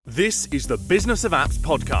This is the Business of Apps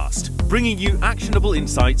podcast, bringing you actionable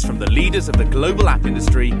insights from the leaders of the global app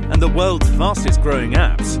industry and the world's fastest growing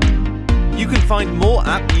apps. You can find more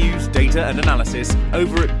app news, data and analysis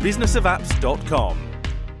over at businessofapps.com.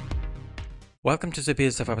 Welcome to the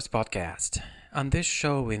Business of Apps podcast. On this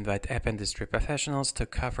show, we invite app industry professionals to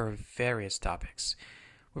cover various topics.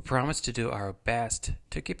 We promise to do our best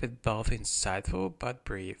to keep it both insightful but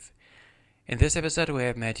brief. In this episode, we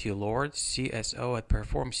have Matthew Lord, CSO at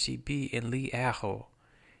Perform CB, and Lee Aho,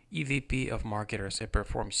 EVP of Marketers at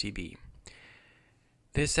Perform CB.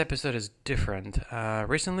 This episode is different.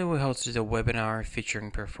 Recently, we hosted a webinar featuring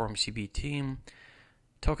Perform CB team,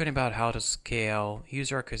 talking about how to scale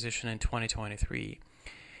user acquisition in 2023.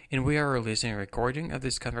 And we are releasing a recording of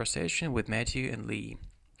this conversation with Matthew and Lee.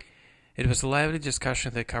 It was a lively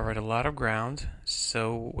discussion that covered a lot of ground,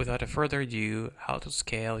 so without further ado, how to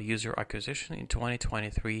scale user acquisition in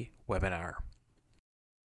 2023 webinar.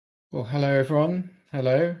 Well, hello everyone.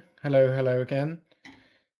 Hello again.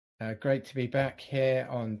 Great to be back here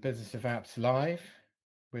on Business of Apps Live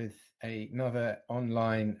with another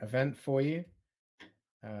online event for you.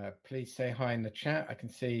 Please say hi in the chat. I can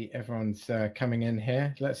see everyone's coming in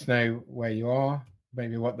here. Let us know where you are,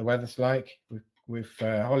 maybe what the weather's like. With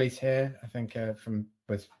Holly's here, I think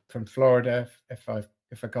from Florida, if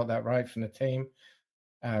I got that right, from the team.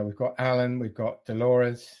 We've got Alan, we've got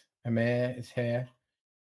Dolores, Amir is here.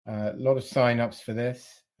 A lot of sign-ups for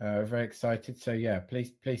this. Very excited. So yeah,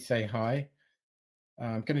 please say hi.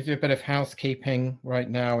 I'm going to do a bit of housekeeping right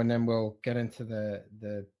now, and then we'll get into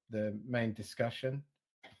the main discussion.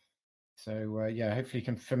 So yeah, hopefully you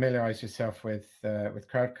can familiarize yourself with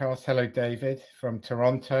Crowdcast. Hello, David from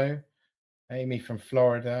Toronto. Amy from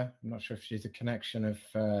Florida. I'm not sure if she's a connection of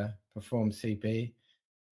Perform CB.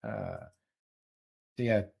 So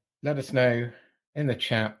yeah, let us know in the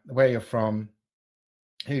chat where you're from,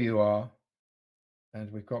 who you are.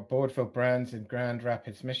 And we've got Boardville Brands in Grand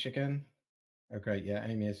Rapids, Michigan. Oh, great. Yeah,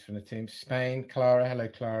 Amy is from the team. Spain, Clara. Hello,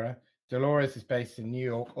 Clara. Dolores is based in New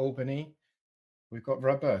York, Albany. We've got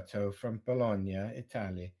Roberto from Bologna,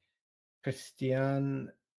 Italy.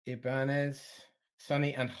 Christian Ibanez.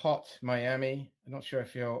 Sunny and hot Miami. I'm not sure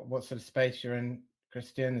what sort of space you're in,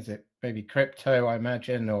 Christian. Is it maybe crypto, I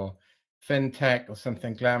imagine, or fintech or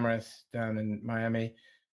something glamorous down in Miami?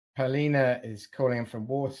 Paulina is calling in from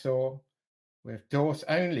Warsaw. We have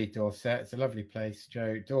Dorset. It's a lovely place,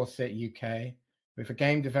 Joe. Dorset, UK. We have a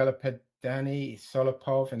game developer, Danny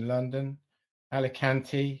Solopov in London.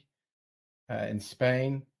 Alicante in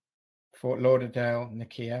Spain. Fort Lauderdale,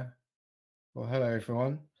 Nikia. Well, hello,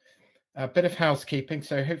 everyone. A bit of housekeeping.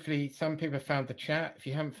 So hopefully some people have found the chat. If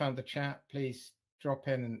you haven't found the chat, please drop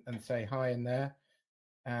in and say hi in there.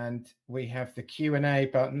 And we have the Q&A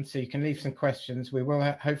button, so you can leave some questions. We will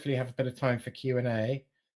hopefully have a bit of time for Q&A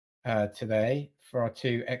today for our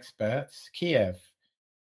two experts. Kiev,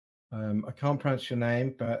 I can't pronounce your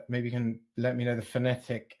name, but maybe you can let me know the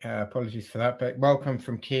phonetic. Apologies for that, but welcome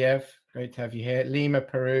from Kiev. Great to have you here. Lima,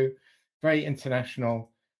 Peru, very international.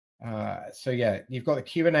 So yeah, you've got the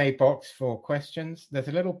Q&A box for questions. There's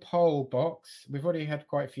a little poll box. We've already had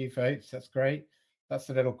quite a few votes. That's great. That's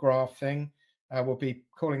the little graph thing. We'll be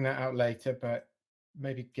calling that out later, but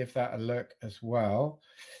maybe give that a look as well.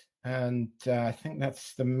 And I think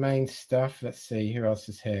that's the main stuff. Let's see, who else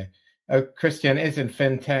is here? Oh, Christian is in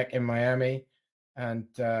FinTech in Miami. And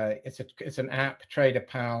it's an app, Trader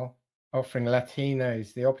Pal, offering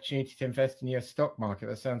Latinos the opportunity to invest in your stock market.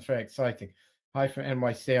 That sounds very exciting. Hi from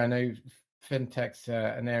NYC. I know fintech's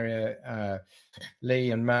an area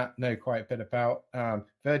Lee and Matt know quite a bit about.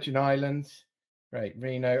 Virgin Islands, great.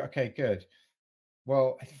 Reno, okay, good.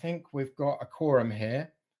 Well, I think we've got a quorum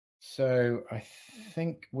here. So I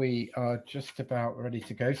think we are just about ready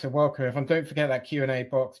to go. So welcome everyone. Don't forget that Q&A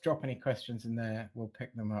box. Drop any questions in there. We'll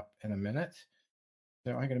pick them up in a minute.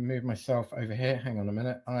 So I'm going to move myself over here. Hang on a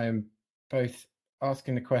minute. I am both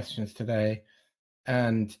asking the questions today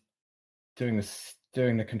and doing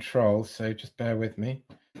the controls, so just bear with me.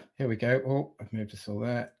 Here we go. Oh, I've moved us all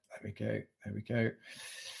there. There we go.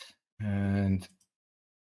 And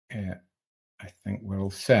yeah, I think we're all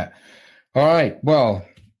set. All right. Well,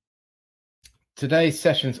 today's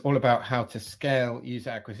session's all about how to scale user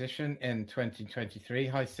acquisition in 2023.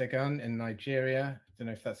 Hi, Segun in Nigeria. I don't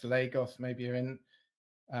know if that's Lagos, maybe you're in.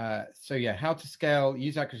 So yeah, how to scale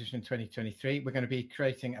user acquisition in 2023. We're going to be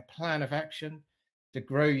creating a plan of action to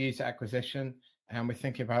grow user acquisition, and we're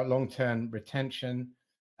thinking about long-term retention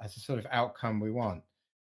as a sort of outcome we want.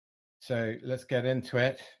 So let's get into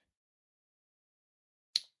it.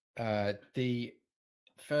 The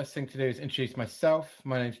first thing to do is introduce myself.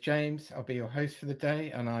 My name's James. I'll be your host for the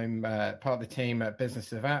day, and I'm part of the team at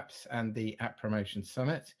Business of Apps and the App Promotion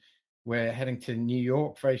Summit. We're heading to New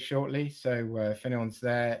York very shortly, so if anyone's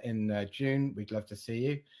there in June, we'd love to see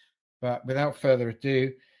you. But without further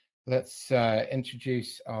ado, let's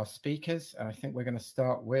introduce our speakers. I think we're going to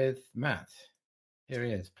start with Matt. Here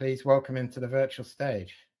he is. Please welcome him to the virtual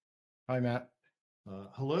stage. Hi, Matt.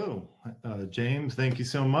 Hello, James. Thank you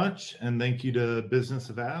so much. And thank you to Business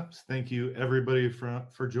of Apps. Thank you, everybody,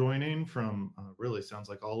 for joining from really sounds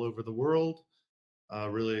like all over the world.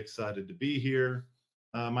 Really excited to be here.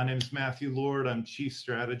 My name is Matthew Lord. I'm Chief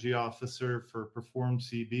Strategy Officer for Perform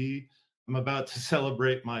CB. I'm about to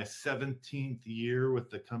celebrate my 17th year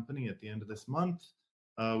with the company at the end of this month,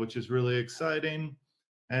 which is really exciting.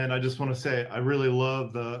 And I just want to say I really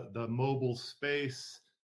love the mobile space.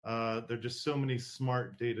 There are just so many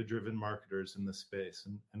smart data-driven marketers in this space.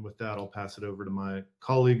 And with that, I'll pass it over to my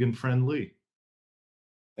colleague and friend, Lee.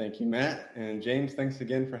 Thank you, Matt. And James, thanks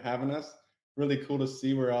again for having us. Really cool to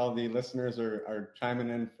see where all the listeners are chiming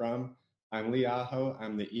in from. I'm Lee Aho.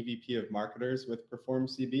 I'm the EVP of Marketers with Perform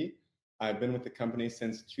CB. I've been with the company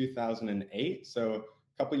since 2008, so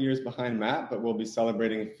a couple years behind Matt, but we'll be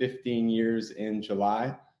celebrating 15 years in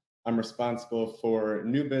July. I'm responsible for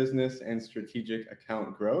new business and strategic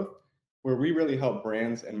account growth, where we really help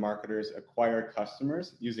brands and marketers acquire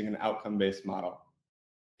customers using an outcome-based model.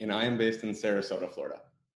 And I am based in Sarasota, Florida.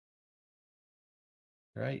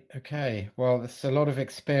 Great. Okay. Well, there's a lot of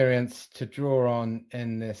experience to draw on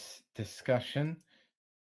in this discussion.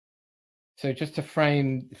 So just to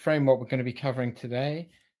frame what we're going to be covering today,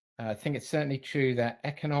 I think it's certainly true that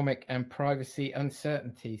economic and privacy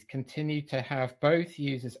uncertainties continue to have both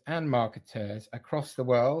users and marketers across the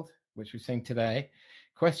world, which we've seen today,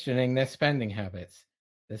 questioning their spending habits.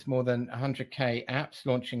 There's more than 100K apps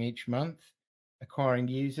launching each month. Acquiring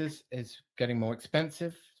users is getting more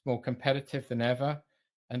expensive, it's more competitive than ever.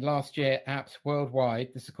 And last year, apps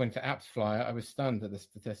worldwide, this is according to AppsFlyer, I was stunned at the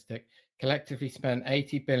statistic, collectively spent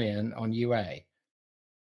 80 billion on UA.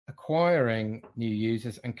 Acquiring new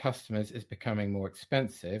users and customers is becoming more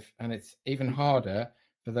expensive, and it's even harder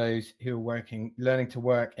for those who are learning to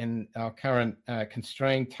work in our current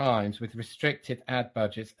constrained times with restricted ad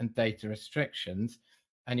budgets and data restrictions.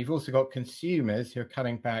 And you've also got consumers who are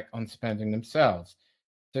cutting back on spending themselves.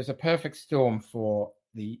 So it's a perfect storm for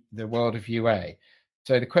the world of UA.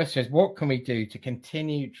 So the question is, what can we do to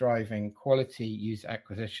continue driving quality user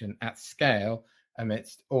acquisition at scale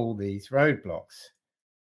amidst all these roadblocks?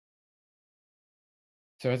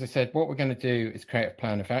 So as I said, what we're going to do is create a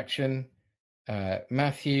plan of action.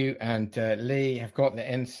 Matthew and Lee have got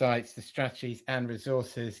the insights, the strategies and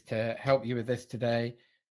resources to help you with this today,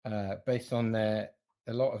 based on a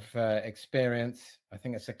lot of experience. I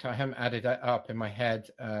think I haven't added it up in my head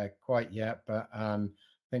quite yet, but I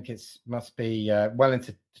think it must be well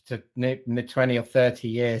into 20 or 30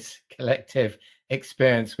 years collective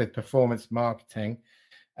experience with performance marketing.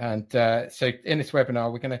 And so in this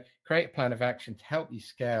webinar, we're going to create a plan of action to help you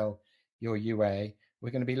scale your UA.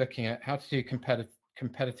 We're going to be looking at how to do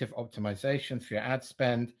competitive optimization for your ad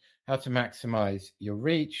spend, how to maximize your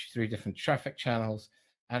reach through different traffic channels,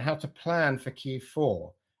 and how to plan for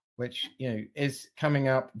Q4, which is coming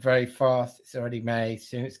up very fast. It's already May,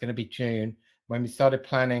 soon it's going to be June. When we started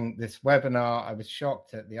planning this webinar, I was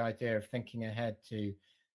shocked at the idea of thinking ahead to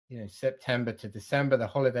September to December, the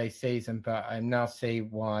holiday season, but I now see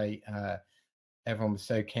why everyone was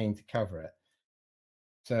so keen to cover it.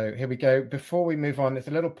 So here we go. Before we move on, there's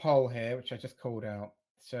a little poll here, which I just called out.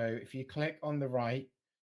 So if you click on the right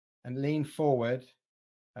and lean forward,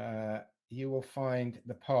 you will find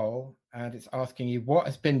the poll, and it's asking you, what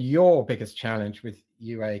has been your biggest challenge with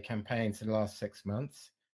UA campaigns in the last 6 months?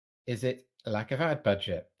 Is it lack of ad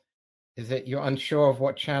budget? Is it you're unsure of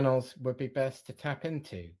what channels would be best to tap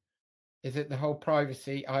into? Is it the whole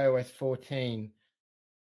privacy iOS 14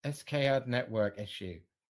 SK ad network issue?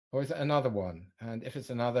 Or is it another one? And if it's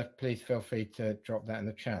another, please feel free to drop that in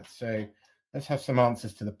the chat. So let's have some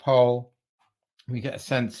answers to the poll. We get a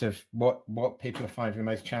sense of what people are finding the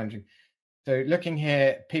most challenging. So looking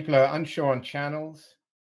here, people are unsure on channels.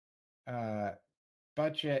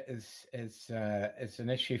 Budget is an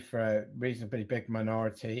issue for a reasonably big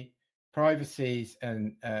minority. Privacy is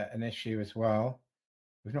an issue as well.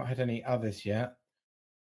 We've not had any others yet.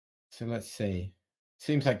 So let's see.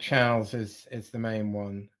 Seems like channels is the main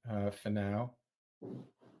one for now.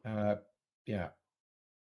 Yeah.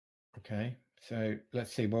 Okay. So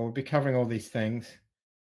let's see. Well, we'll be covering all these things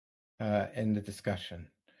in the discussion.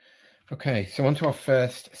 Okay. So on to our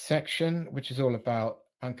first section, which is all about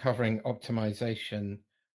uncovering optimization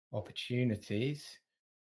opportunities.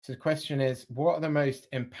 So the question is, what are the most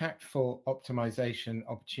impactful optimization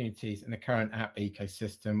opportunities in the current app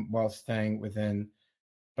ecosystem while staying within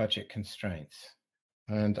budget constraints?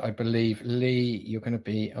 And I believe, Lee, you're going to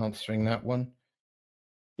be answering that one.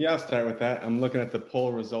 Yeah, I'll start with that. I'm looking at the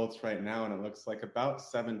poll results right now, and it looks like about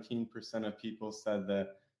 17% of people said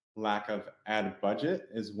that lack of ad budget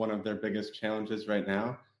is one of their biggest challenges right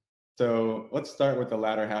now. So let's start with the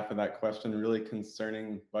latter half of that question, really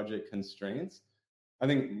concerning budget constraints. I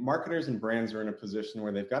think marketers and brands are in a position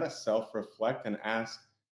where they've got to self-reflect and ask,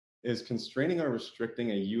 is constraining or restricting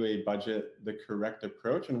a UA budget the correct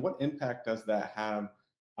approach? And what impact does that have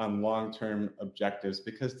on long-term objectives?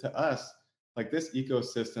 Because to us, like, this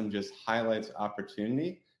ecosystem just highlights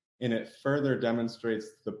opportunity, and it further demonstrates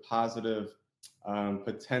the positive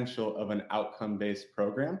potential of an outcome-based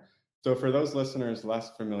program. So for those listeners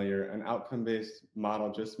less familiar, an outcome-based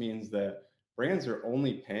model just means that brands are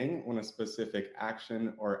only paying when a specific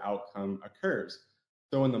action or outcome occurs.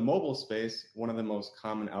 So in the mobile space, one of the most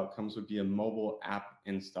common outcomes would be a mobile app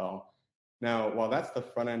install. Now, while that's the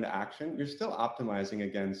front end action, you're still optimizing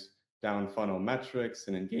against down funnel metrics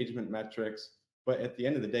and engagement metrics, but at the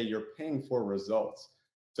end of the day, you're paying for results.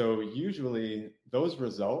 So usually those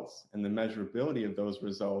results and the measurability of those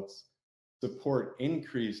results support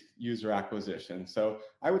increased user acquisition. So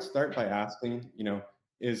I would start by asking,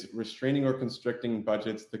 is restraining or constricting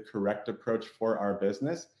budgets the correct approach for our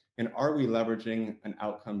business? And are we leveraging an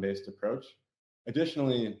outcome-based approach?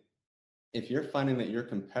 Additionally, if you're finding that your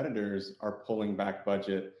competitors are pulling back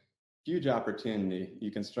budget, huge opportunity.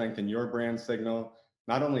 You can strengthen your brand signal,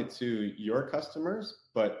 not only to your customers,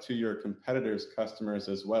 but to your competitors' customers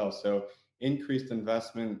as well. So increased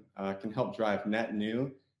investment can help drive net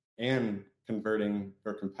new and converting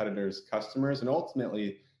your competitors' customers. And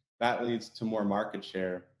ultimately, that leads to more market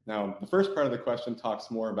share. Now, the first part of the question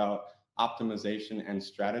talks more about optimization and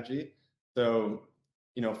strategy. So,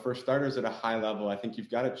 for starters at a high level, I think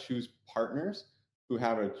you've got to choose partners who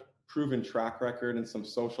have a proven track record and some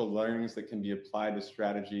social learnings that can be applied to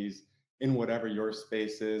strategies in whatever your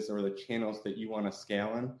space is or the channels that you want to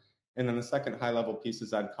scale in. And then the second high level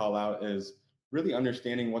pieces I'd call out is really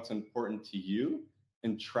understanding what's important to you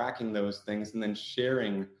and tracking those things, and then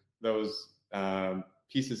sharing those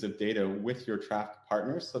pieces of data with your traffic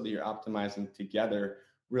partners so that you're optimizing together,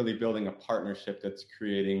 really building a partnership that's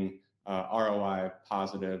creating ROI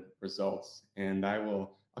positive results. And I'll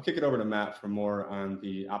kick it over to Matt for more on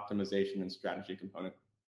the optimization and strategy component.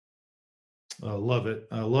 Love it.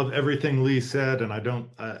 I love everything Lee said, and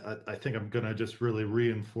I think I'm going to just really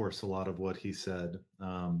reinforce a lot of what he said.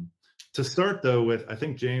 To start though with, I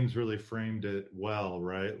think James really framed it well,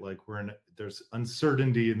 right? Like there's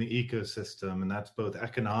uncertainty in the ecosystem, and that's both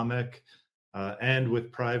economic and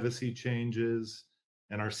with privacy changes.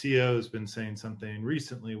 And our CEO has been saying something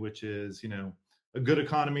recently, which is, a good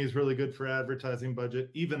economy is really good for advertising budget.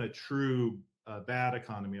 Even a true bad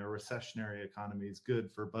economy or recessionary economy is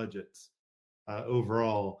good for budgets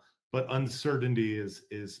overall. But uncertainty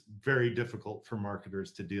is very difficult for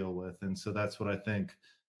marketers to deal with. And so that's what I think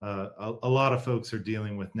a lot of folks are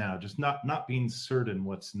dealing with now, just not being certain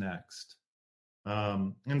what's next.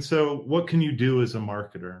 And so what can you do as a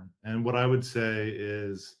marketer? And what I would say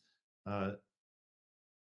is,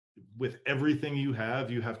 with everything you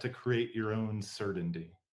have to create your own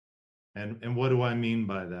certainty. And what do I mean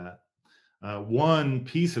by that? One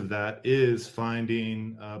piece of that is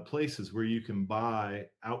finding places where you can buy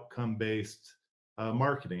outcome-based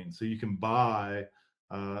marketing. So you can buy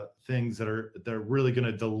things that are really going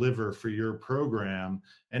to deliver for your program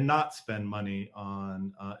and not spend money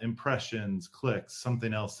on impressions, clicks,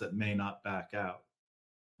 something else that may not back out.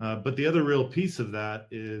 But the other real piece of that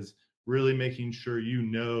is really making sure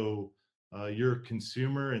your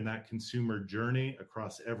consumer and that consumer journey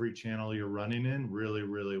across every channel you're running in really,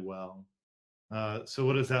 really well. So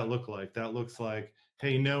what does that look like? That looks like,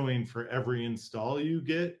 hey, knowing for every install you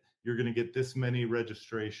get, you're going to get this many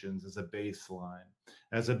registrations as a baseline.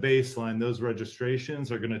 As a baseline, those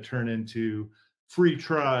registrations are going to turn into free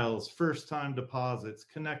trials, first-time deposits,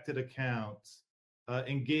 connected accounts,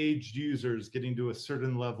 engaged users getting to a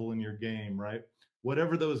certain level in your game, right?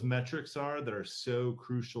 Whatever those metrics are that are so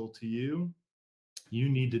crucial to you, you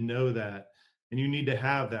need to know that. And you need to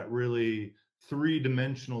have that really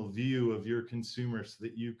three-dimensional view of your consumer so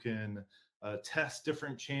that you can test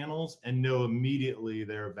different channels and know immediately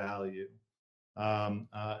their value.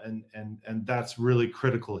 And that's really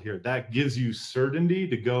critical here. That gives you certainty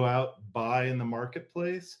to go out, buy in the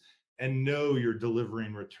marketplace, and know you're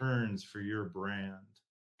delivering returns for your brand.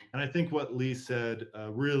 And I think what Lee said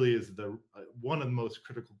really is one of the most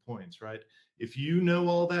critical points, right? If you know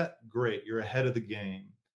all that, great, you're ahead of the game.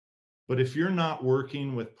 But if you're not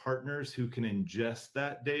working with partners who can ingest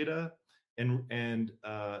that data and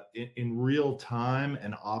in real time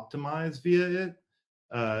and optimize via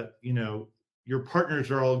it, your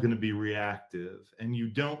partners are all going to be reactive, and you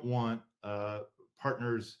don't want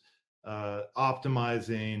partners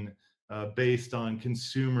optimizing based on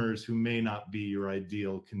consumers who may not be your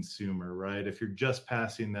ideal consumer, right? If you're just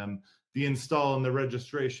passing them the install and the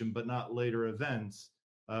registration, but not later events,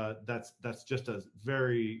 that's just a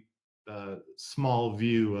very small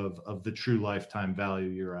view of the true lifetime value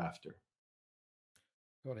you're after.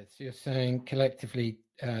 Got it. So you're saying collectively,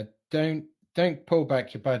 don't pull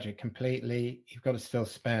back your budget completely. You've got to still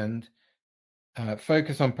spend.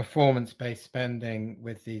 Focus on performance-based spending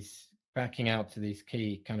with these backing out to these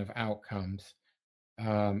key kind of outcomes.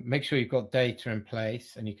 Make sure you've got data in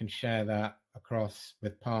place and you can share that across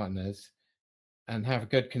with partners, and have a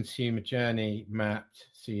good consumer journey mapped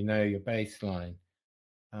so you know your baseline.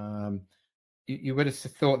 You would have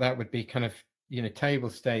thought that would be kind of table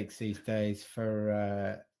stakes these days for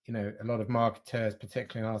a lot of marketers,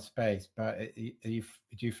 particularly in our space. But do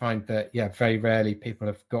you find that very rarely people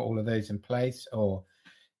have got all of those in place, or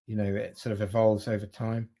it sort of evolves over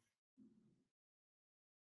time?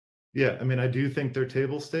 Yeah, I mean, I do think they're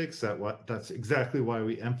table stakes. That's exactly why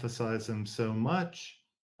we emphasize them so much.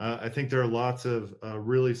 I think there are lots of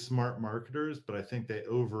really smart marketers, but I think they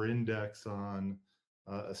over-index on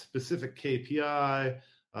a specific KPI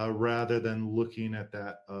rather than looking at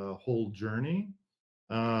that whole journey.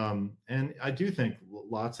 And I do think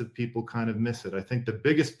lots of people kind of miss it. I think the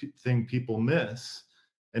biggest thing people miss,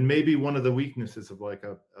 and maybe one of the weaknesses of like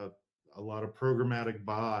a lot of programmatic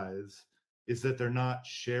buys, is that they're not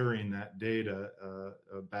sharing that data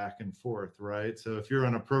back and forth, right? So if you're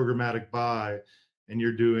on a programmatic buy and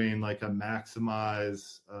you're doing like a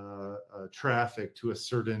maximize traffic to a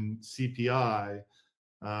certain CPI,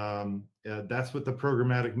 that's what the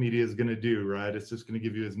programmatic media is going to do, right? It's just going to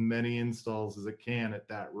give you as many installs as it can at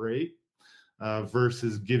that rate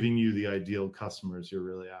versus giving you the ideal customers you're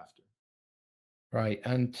really after. Right.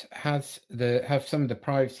 And have some of the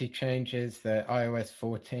privacy changes, the iOS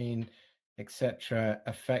 14, etc.,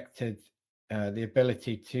 affected the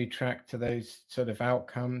ability to track to those sort of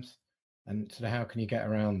outcomes? And sort of how can you get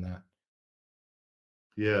around that?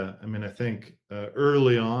 Yeah, I mean, I think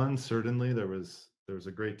early on, certainly there was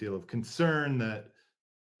a great deal of concern that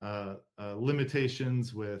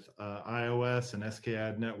limitations with iOS and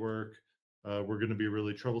SKAd network were going to be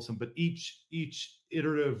really troublesome. But each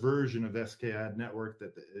iterative version of SKAd network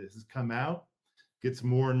that has come out gets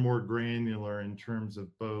more and more granular in terms of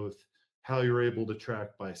both how you're able to track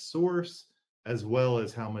by source, as well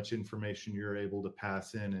as how much information you're able to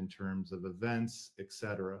pass in terms of events,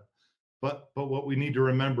 etc. But what we need to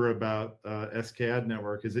remember about SKAd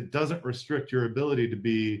network is it doesn't restrict your ability to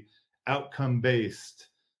be outcome based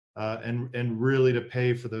and really to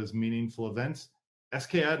pay for those meaningful events.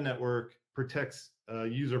 SKAd network protects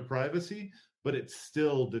user privacy, but it's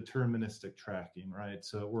still deterministic tracking, right?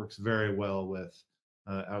 So it works very well with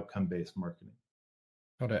outcome based marketing.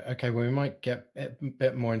 Got it. Okay, well, we might get a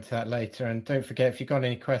bit more into that later. And don't forget, if you've got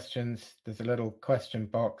any questions, there's a little question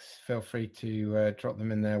box. Feel free to drop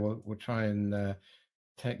them in there. We'll try and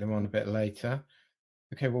take them on a bit later.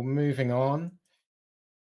 Okay, well, moving on.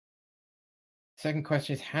 Second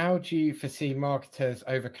question is, how do you foresee marketers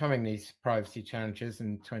overcoming these privacy challenges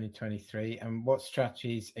in 2023? And what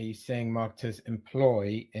strategies are you seeing marketers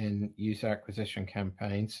employ in user acquisition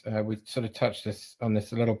campaigns? We've sort of touched on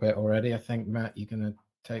this a little bit already. I think, Matt, you're going to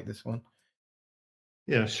take this one.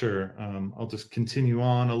 Yeah, sure. I'll just continue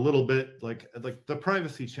on a little bit. Like the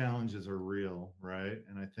privacy challenges are real, right?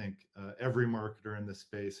 And I think every marketer in this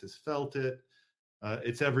space has felt it.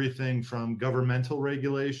 It's everything from governmental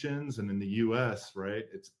regulations, and in the U.S., right?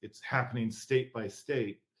 It's happening state by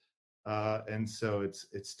state, and so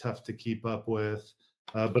it's tough to keep up with.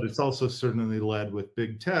 But it's also certainly led with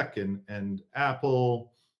big tech and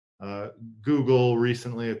Apple. Google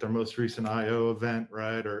recently at their most recent I/O event,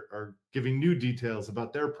 right, are giving new details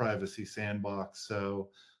about their privacy sandbox.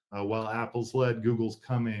 So while Apple's led, Google's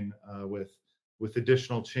coming with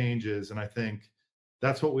additional changes, and I think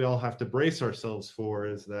that's what we all have to brace ourselves for,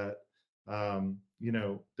 is that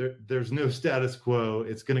there's no status quo.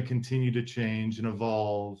 It's going to continue to change and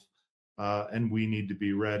evolve, and we need to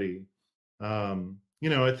be ready.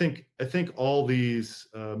 I think all these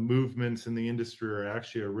movements in the industry are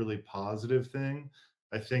actually a really positive thing.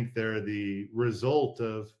 I think they're the result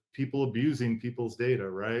of people abusing people's data,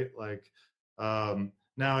 right? Like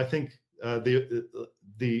now, I think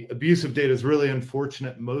the abuse of data is really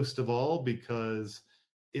unfortunate most of all because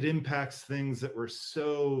it impacts things that were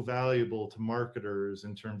so valuable to marketers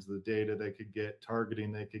in terms of the data they could get,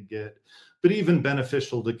 targeting they could get, but even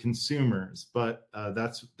beneficial to consumers. But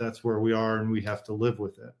that's where we are, and we have to live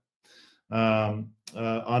with it.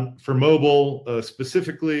 For mobile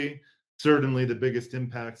specifically, certainly the biggest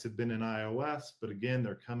impacts have been in iOS, but again,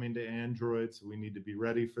 they're coming to Android, so we need to be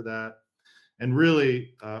ready for that. And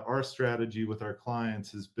really, our strategy with our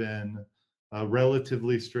clients has been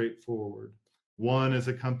relatively straightforward. One, as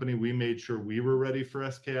a company, we made sure we were ready for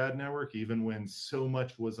SK Ad Network, even when so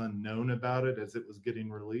much was unknown about it as it was getting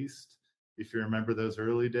released. If you remember those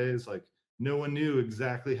early days, like no one knew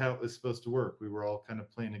exactly how it was supposed to work. We were all kind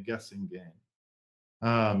of playing a guessing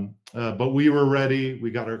game. But we were ready. We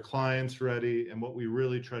got our clients ready. And what we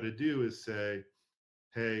really try to do is say,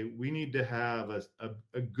 hey, we need to have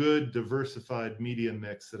a good diversified media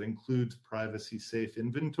mix that includes privacy safe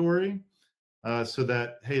inventory. So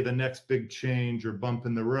that, hey, the next big change or bump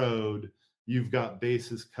in the road, you've got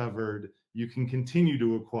bases covered. You can continue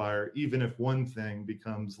to acquire, even if one thing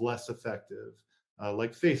becomes less effective,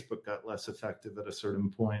 like Facebook got less effective at a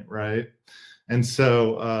certain point, right? And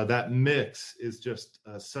so that mix is just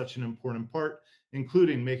such an important part,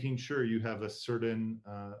 including making sure you have a certain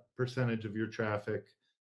percentage of your traffic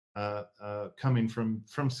coming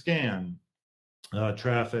from scan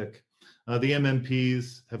traffic. The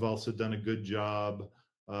MMPs have also done a good job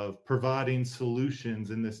of providing solutions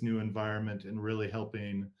in this new environment and really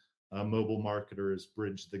helping mobile marketers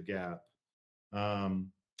bridge the gap.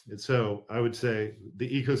 So I would say the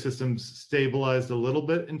ecosystem's stabilized a little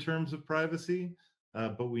bit in terms of privacy,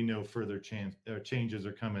 but we know further changes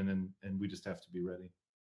are coming, and we just have to be ready.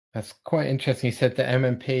 That's quite interesting. You said the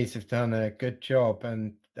MMPs have done a good job,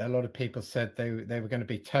 and a lot of people said they were going to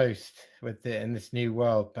be toast with it in this new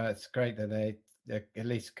world. But it's great that they, at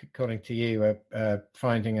least according to you, are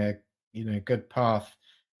finding a good path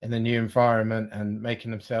in the new environment and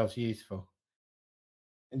making themselves useful.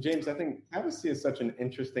 And James, I think privacy is such an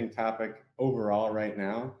interesting topic overall right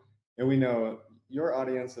now, and we know your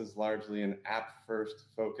audience is largely an app-first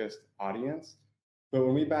focused audience. But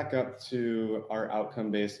when we back up to our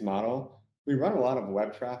outcome-based model, we run a lot of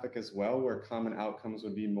web traffic as well, where common outcomes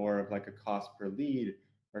would be more of like a cost per lead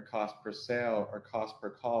or cost per sale or cost per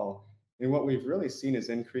call. And what we've really seen is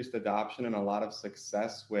increased adoption and a lot of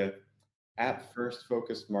success with app-first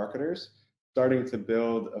focused marketers starting to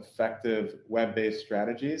build effective web-based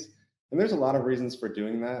strategies. And there's a lot of reasons for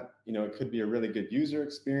doing that. It could be a really good user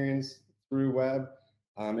experience through web.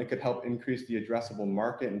 It could help increase the addressable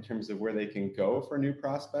market in terms of where they can go for new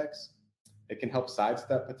prospects. It can help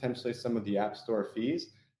sidestep potentially some of the App Store fees.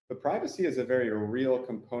 But privacy is a very real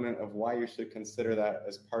component of why you should consider that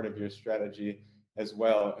as part of your strategy as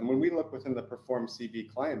well. And when we look within the Perform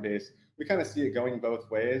CB client base, we kind of see it going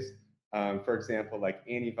both ways. For example, like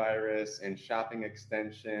antivirus and shopping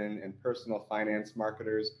extension and personal finance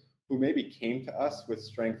marketers who maybe came to us with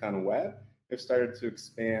strength on web have started to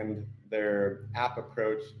expand their app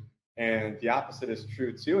approach. And the opposite is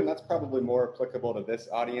true too. And that's probably more applicable to this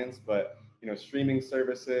audience, but streaming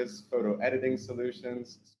services, photo editing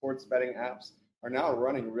solutions, sports betting apps are now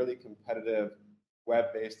running really competitive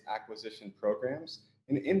web-based acquisition programs.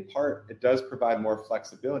 And in part, it does provide more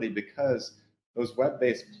flexibility because those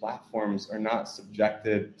web-based platforms are not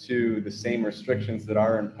subjected to the same restrictions that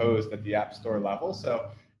are imposed at the App Store level. So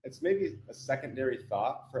it's maybe a secondary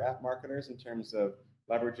thought for app marketers in terms of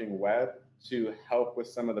leveraging web to help with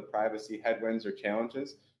some of the privacy headwinds or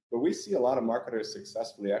challenges. But we see a lot of marketers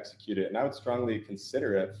successfully execute it. And I would strongly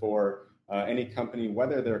consider it for any company,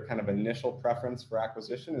 whether their kind of initial preference for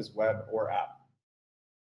acquisition is web or app.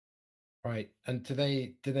 Right. And do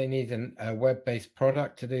they need a web-based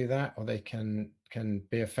product to do that, or they can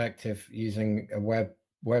be effective using a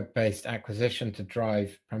web-based acquisition to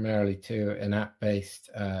drive primarily to an app-based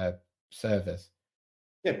service?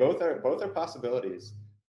 Yeah, both are possibilities.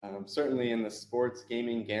 Certainly in the sports,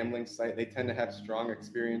 gaming, gambling site, they tend to have strong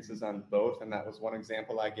experiences on both, and that was one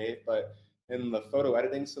example I gave. But in the photo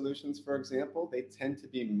editing solutions, for example, they tend to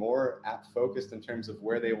be more app-focused in terms of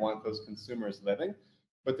where they want those consumers living,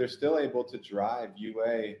 but they're still able to drive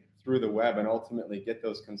UA through the web and ultimately get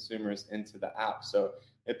those consumers into the app. So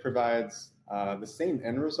it provides the same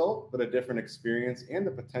end result, but a different experience and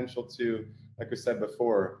the potential to, like we said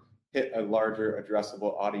before, hit a larger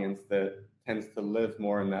addressable audience that tends to live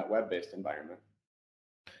more in that web-based environment.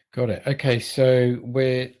 Got it. Okay, so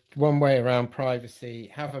we're one way around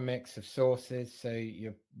privacy, have a mix of sources. So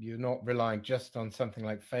you're not relying just on something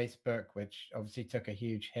like Facebook, which obviously took a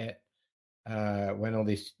huge hit when all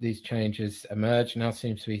these changes emerged. Now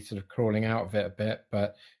seems to be sort of crawling out of it a bit,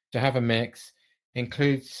 but to have a mix,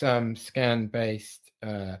 include some scan-based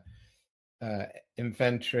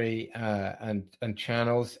inventory and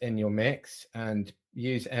channels in your mix, and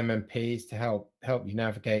use MMPs to help you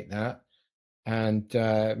navigate that. And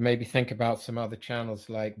maybe think about some other channels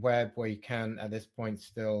like web, where you can at this point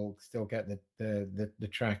still get the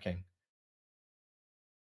tracking.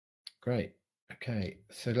 Great. Okay,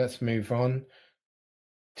 so let's move on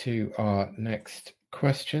to our next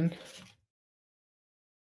question.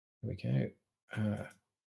 Here we go.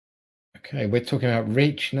 Okay, we're talking about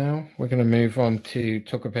reach now. We're going to move on to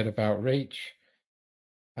talk a bit about reach.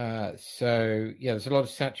 So yeah, there's a lot of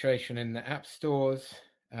saturation in the app stores.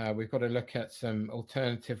 We've got to look at some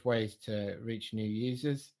alternative ways to reach new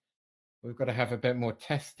users. We've got to have a bit more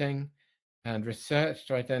testing and research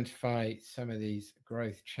to identify some of these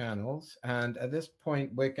growth channels. And at this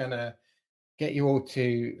point, we're going to get you all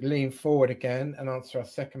to lean forward again and answer our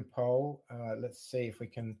second poll. Let's see if we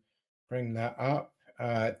can bring that up.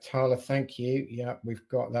 Tala, thank you. Yeah, we've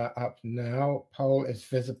got that up now. Poll is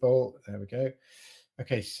visible. There we go.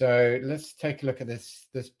 Okay, so let's take a look at this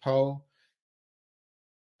poll.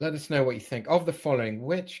 Let us know what you think. Of the following,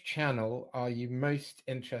 which channel are you most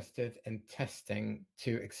interested in testing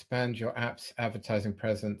to expand your app's advertising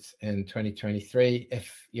presence in 2023?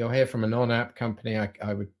 If you're here from a non-app company,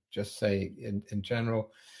 I would just say in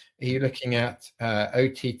general, are you looking at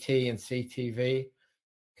OTT and CTV,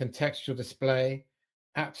 contextual display,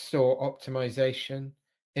 app store optimization,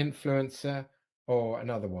 influencer, or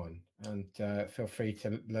another one? And feel free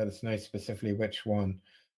to let us know specifically which one.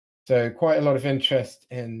 So quite a lot of interest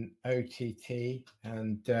in OTT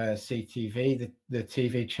and CTV, the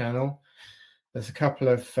TV channel. There's a couple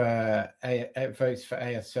of votes for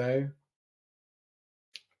ASO.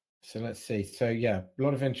 So let's see. So yeah, a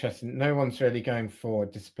lot of interest. No one's really going for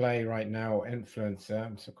display right now or influencer.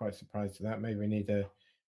 I'm quite surprised at that. Maybe we need a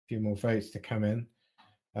few more votes to come in.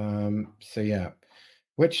 So yeah,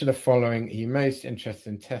 which of the following are you most interested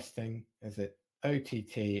in testing? Is it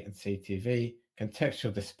OTT and CTV,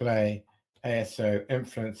 contextual display, ASO,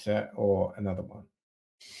 influencer, or another one?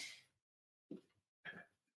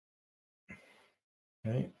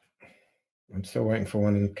 Okay, I'm still waiting for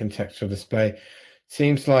one in contextual display.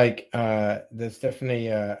 Seems like there's definitely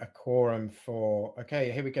a quorum for,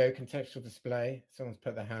 okay, here we go, contextual display. Someone's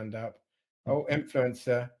put their hand up. Oh,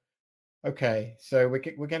 influencer. Okay, so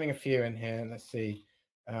we're getting a few in here. Let's see.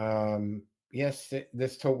 Yes,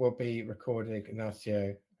 this talk will be recorded,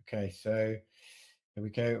 Ignacio. Okay, so here we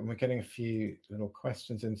go. And we're getting a few little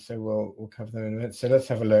questions in, so we'll cover them in a minute. So let's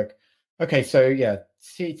have a look. Okay, so yeah,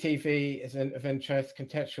 CTV is of interest,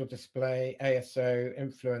 contextual display, ASO,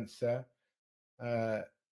 influencer. So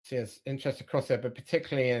yes, interest across there, but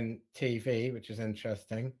particularly in TV, which is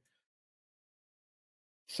interesting.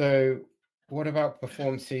 So what about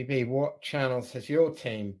Perform CB? What channels has your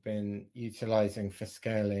team been utilizing for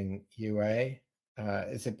scaling UA?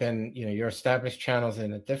 Has it been, your established channels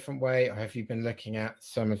in a different way, or have you been looking at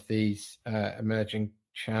some of these emerging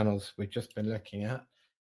channels we've just been looking at?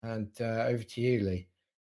 And over to you, Lee.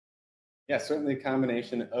 Yeah, certainly a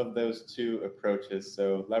combination of those two approaches.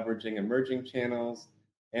 So leveraging emerging channels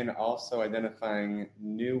and also identifying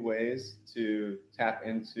new ways to tap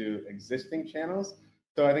into existing channels.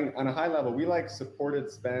 So I think on a high level, we like supported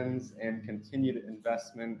spends and continued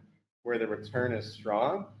investment where the return is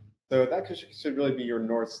strong. So that should really be your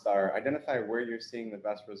North Star. Identify where you're seeing the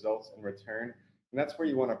best results in return. And that's where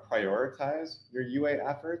you want to prioritize your UA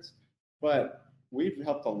efforts. But we've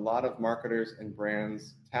helped a lot of marketers and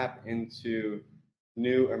brands tap into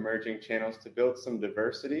new emerging channels to build some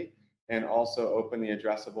diversity and also open the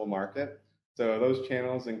addressable market. So those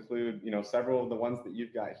channels include, several of the ones that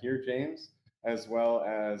you've got here, James, as well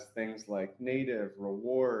as things like native,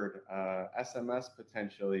 reward, SMS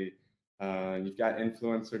potentially. You've got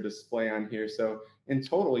influencer display on here. So in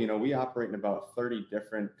total, we operate in about 30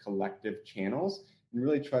 different collective channels and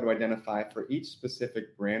really try to identify for each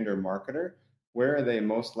specific brand or marketer, where are they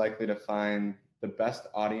most likely to find the best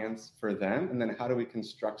audience for them? And then how do we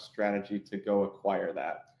construct strategy to go acquire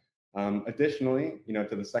that? Additionally,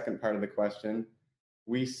 to the second part of the question,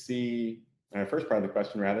 we see, first part of the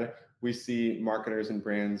question rather, we see marketers and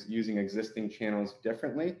brands using existing channels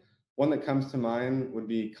differently. One that comes to mind would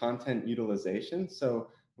be content utilization. So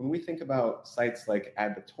when we think about sites like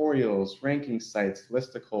advertorials, ranking sites,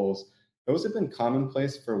 listicles, those have been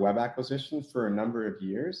commonplace for web acquisition for a number of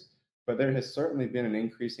years. But there has certainly been an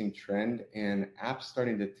increasing trend in apps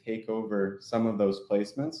starting to take over some of those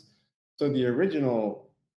placements. So the original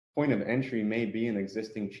point of entry may be an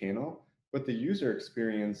existing channel, but the user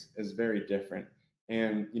experience is very different.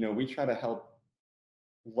 And we try to help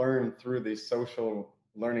learn through these social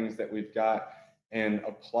learnings that we've got and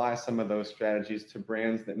apply some of those strategies to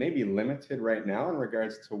brands that may be limited right now in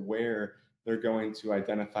regards to where they're going to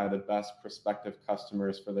identify the best prospective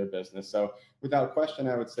customers for their business. So without question,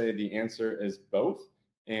 I would say the answer is both,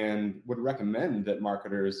 and would recommend that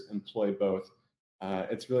marketers employ both.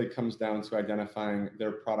 It really comes down to identifying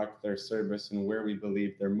their product, their service, and where we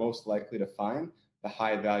believe they're most likely to find the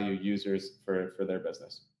high value users for their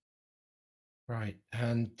business. Right.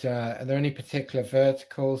 And are there any particular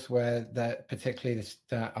verticals where that, particularly this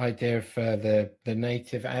idea of the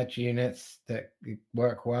native ad units that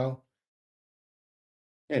work well?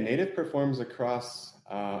 Yeah, native performs across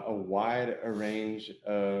a wide range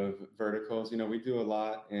of verticals. We do a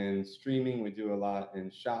lot in streaming, we do a lot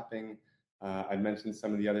in shopping. I'd mentioned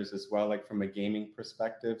some of the others as well, like from a gaming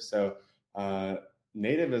perspective. So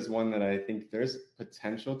native is one that I think there's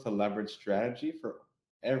potential to leverage strategy for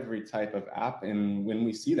every type of app, and when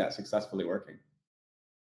we see that successfully working.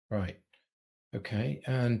 Right. Okay.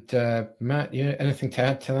 And Matt, anything to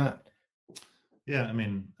add to that? Yeah, I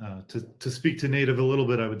mean, to speak to native a little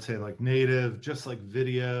bit, I would say like native, just like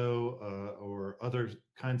video or other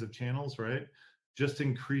kinds of channels, right? Just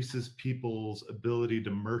increases people's ability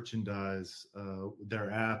to merchandise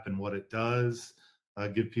their app and what it does,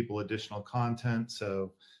 give people additional content.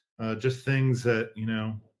 So just things that,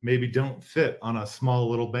 maybe don't fit on a small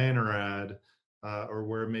little banner ad or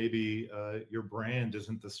where maybe your brand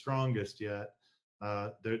isn't the strongest yet.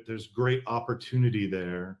 There's great opportunity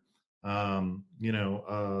there. Of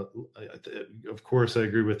course, I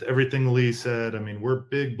agree with everything Lee said. I mean, we're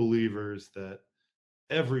big believers that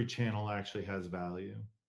every channel actually has value.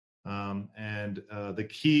 And the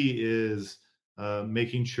key is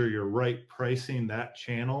making sure you're right pricing that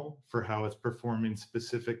channel for how it's performing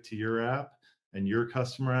specific to your app and your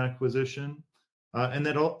customer acquisition. And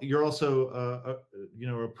that you're also,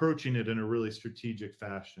 approaching it in a really strategic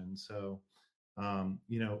fashion. So,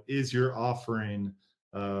 is your offering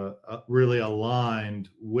really aligned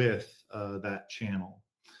with that channel?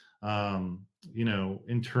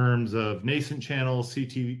 In terms of nascent channels,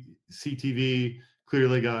 CTV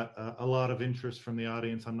clearly got a lot of interest from the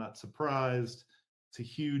audience. I'm not surprised. It's a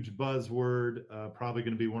huge buzzword, probably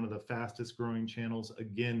going to be one of the fastest growing channels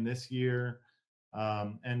again this year.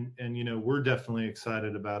 And we're definitely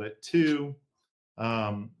excited about it too.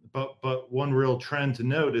 But one real trend to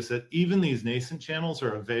note is that even these nascent channels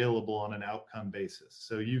are available on an outcome basis.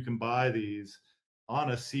 So you can buy these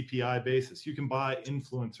on a CPI basis. You can buy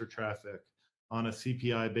influencer traffic on a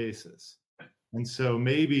CPI basis. And so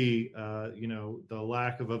maybe, the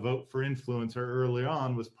lack of a vote for influencer early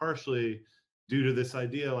on was partially due to this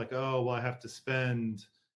idea like, oh, well, I have to spend,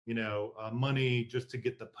 money just to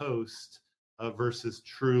get the post versus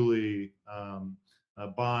truly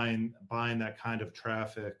buying that kind of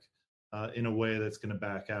traffic in a way that's going to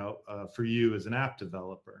back out for you as an app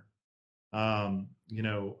developer. We're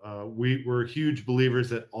huge believers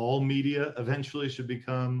that all media eventually should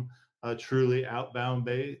become truly outcome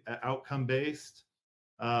based.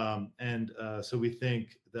 So we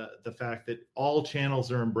think that the fact that all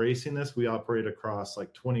channels are embracing this, we operate across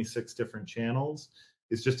like 26 different channels,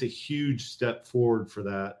 is just a huge step forward for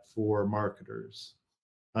that for marketers.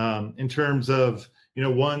 In terms of,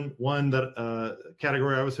 one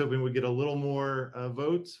category I was hoping would get a little more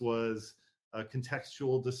votes was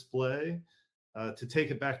contextual display. To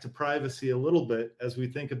take it back to privacy a little bit, as we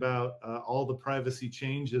think about all the privacy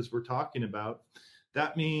changes we're talking about,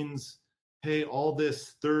 that means, hey, all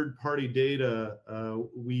this third-party data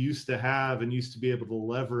we used to have and used to be able to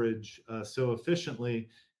leverage so efficiently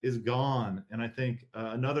is gone. And I think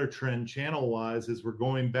another trend channel-wise is we're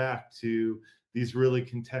going back to these really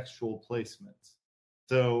contextual placements.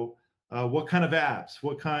 So what kind of apps,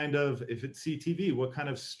 if it's CTV, what kind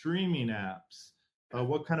of streaming apps,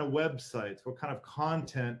 what kind of websites, what kind of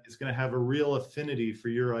content is going to have a real affinity for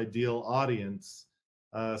your ideal audience,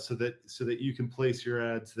 so that you can place your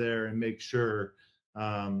ads there and make sure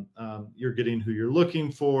you're getting who you're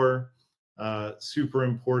looking for. Super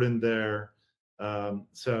important there. Lee's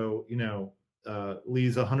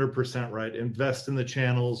 100% right. Invest in the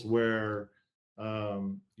channels where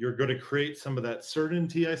you're going to create some of that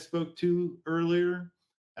certainty I spoke to earlier,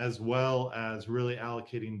 as well as really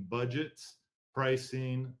allocating budgets,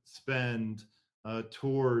 pricing, spend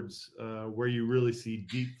towards where you really see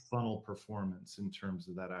deep funnel performance in terms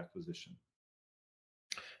of that acquisition.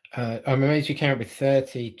 I'm amazed you came up with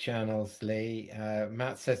 30 channels, Lee.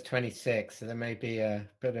 Matt says 26, so there may be a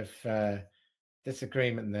bit of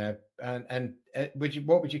disagreement there. And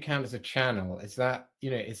what would you count as a channel? Is that,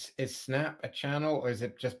 is Snap a channel, or is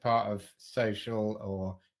it just part of social,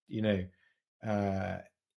 or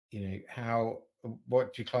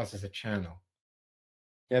what do you class as a channel?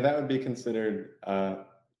 Yeah, that would be considered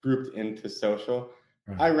grouped into social.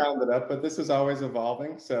 Right. I round it up, but this is always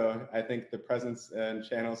evolving. So I think the presence and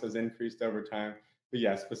channels has increased over time. But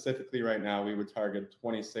yeah, specifically right now, we would target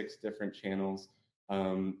 26 different channels.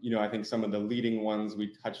 I think some of the leading ones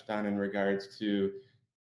we touched on in regards to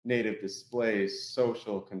native displays,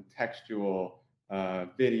 social, contextual,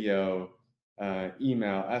 video,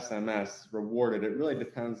 email, SMS, rewarded. It really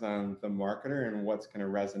depends on the marketer and what's going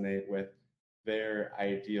to resonate with their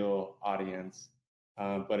ideal audience.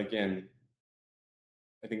 But again,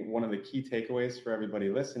 I think one of the key takeaways for everybody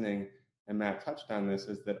listening, and Matt touched on this,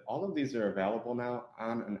 is that all of these are available now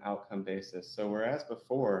on an outcome basis. So whereas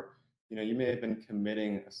before, you may have been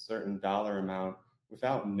committing a certain dollar amount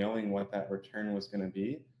without knowing what that return was going to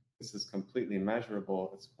be. This is completely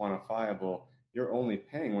measurable. It's quantifiable. You're only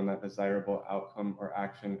paying when that desirable outcome or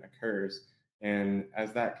action occurs. And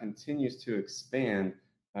as that continues to expand,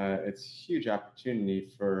 it's a huge opportunity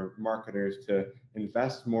for marketers to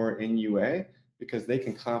invest more in UA, because they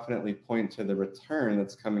can confidently point to the return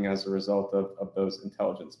that's coming as a result of those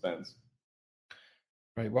intelligent spends.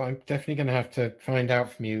 Right. Well, I'm definitely going to have to find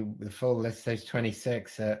out from you the full list of those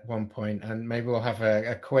 26 at one point, and maybe we'll have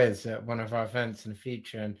a quiz at one of our events in the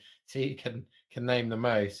future and see who can name the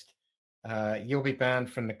most. You'll be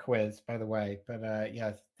banned from the quiz, by the way, but yeah,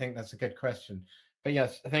 I think that's a good question. But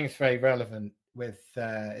yes, I think it's very relevant with,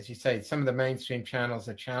 as you say, some of the mainstream channels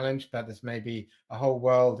are challenged, but there's maybe a whole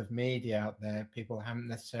world of media out there people haven't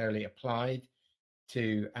necessarily applied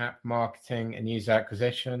to app marketing and user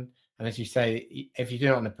acquisition. And as you say, if you do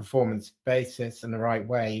it on a performance basis and the right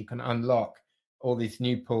way, you can unlock all these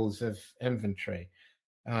new pools of inventory.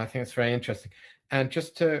 I think it's very interesting. And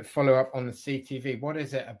just to follow up on the CTV, what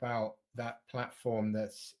is it about that platform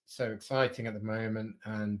that's so exciting at the moment?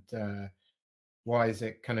 And why is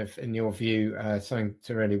it kind of, in your view, something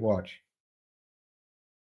to really watch?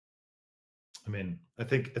 I mean, I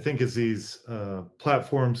think as these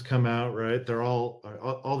platforms come out, right, they're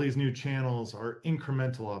all these new channels are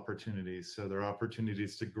incremental opportunities. So they're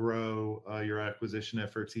opportunities to grow your acquisition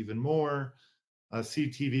efforts even more.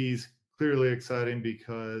 CTV is clearly exciting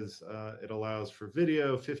because it allows for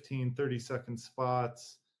video, 15, 30-second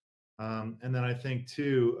spots. And then I think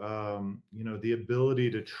too, the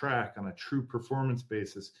ability to track on a true performance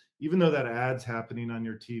basis, even though that ad's happening on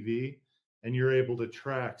your TV, and you're able to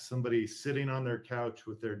track somebody sitting on their couch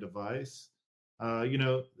with their device,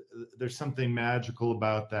 there's something magical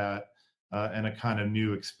about that, and a kind of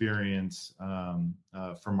new experience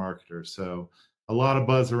for marketers. So a lot of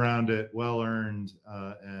buzz around it, well earned,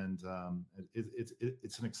 and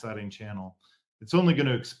it's an exciting channel. It's only going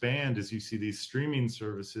to expand as you see these streaming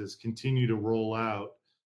services continue to roll out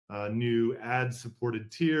new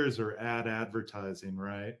ad-supported tiers or ad advertising,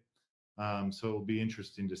 right? So it'll be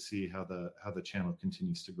interesting to see how the channel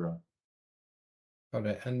continues to grow. Got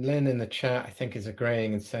it. And Lynn in the chat, I think, is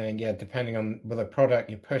agreeing and saying, yeah, depending on the product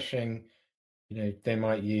you're pushing, they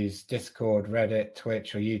might use Discord, Reddit,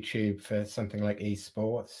 Twitch, or YouTube for something like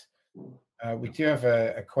esports. We do have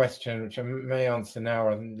a question, which I may answer now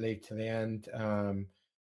rather than leave to the end,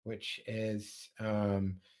 which is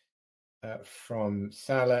from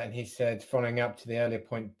Salah, and he said, following up to the earlier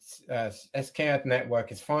point, SKAd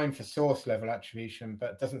network is fine for source level attribution,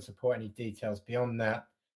 but doesn't support any details beyond that,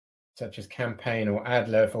 such as campaign or ad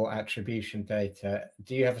level attribution data.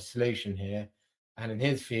 Do you have a solution here? And in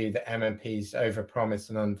his view, the MMPs overpromise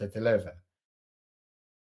and underdeliver.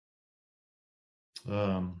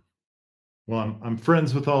 Well, I'm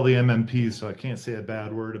friends with all the MMPs, so I can't say a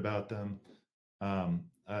bad word about them.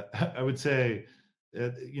 I would say,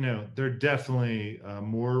 there are definitely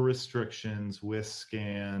more restrictions with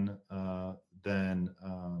SKAN than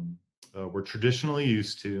we're traditionally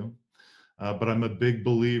used to. But I'm a big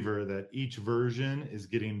believer that each version is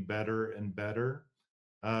getting better and better,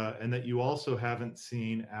 and that you also haven't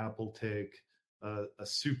seen Apple take a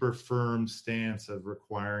super firm stance of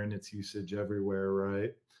requiring its usage everywhere,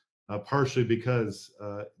 right? Partially because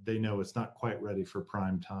they know it's not quite ready for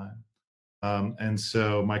prime time. And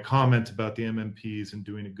so my comment about the MMPs and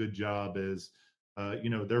doing a good job is,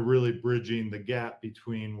 they're really bridging the gap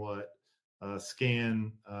between what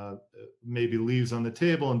SKAN maybe leaves on the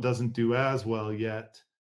table and doesn't do as well yet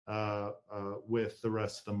with the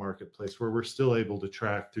rest of the marketplace, where we're still able to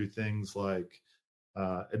track through things like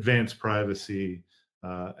advanced privacy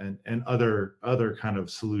and other kind of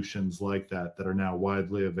solutions like that are now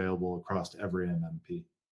widely available across every MMP.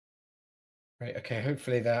 Right. Okay.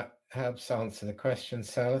 Hopefully that helps answer the question,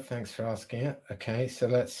 Salah. Thanks for asking it. Okay. So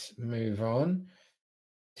let's move on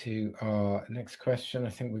to our next question. I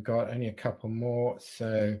think we've got only a couple more.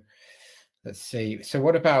 So let's see. So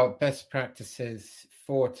what about best practices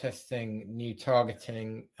for testing new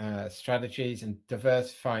targeting strategies and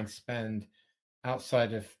diversifying spend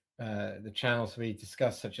outside of the channels we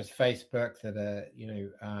discussed, such as Facebook, that are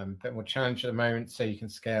a bit more challenged at the moment, so you can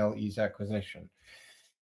scale user acquisition.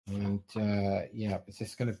 And is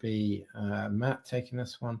this going to be Matt taking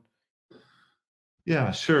this one?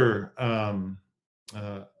 Yeah, sure.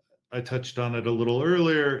 I touched on it a little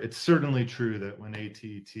earlier. It's certainly true that when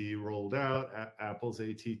ATT rolled out, Apple's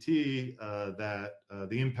ATT, that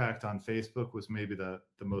the impact on Facebook was maybe the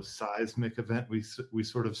most seismic event we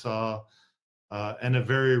sort of saw, and a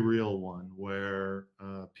very real one, where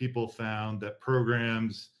people found that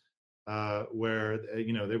programs where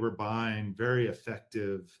they were buying very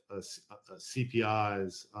effective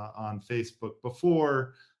CPIs on Facebook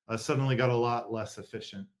before suddenly got a lot less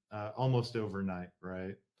efficient almost overnight,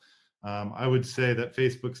 right? I would say that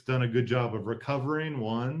Facebook's done a good job of recovering,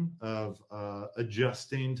 of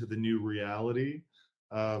adjusting to the new reality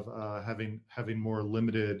of having more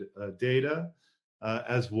limited data,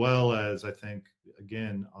 as well as, I think,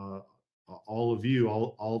 again, all of you,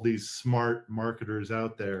 all these smart marketers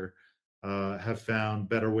out there have found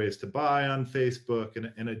better ways to buy on Facebook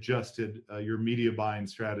and adjusted your media buying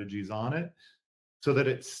strategies on it, so that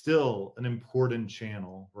it's still an important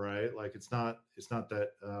channel, right? Like it's not that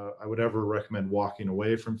I would ever recommend walking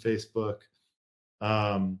away from Facebook,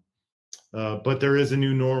 but there is a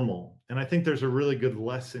new normal, and I think there's a really good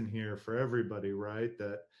lesson here for everybody, right?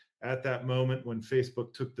 That at that moment when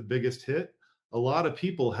Facebook took the biggest hit, a lot of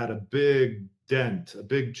people had a big dent, a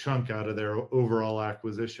big chunk out of their overall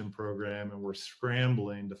acquisition program, and were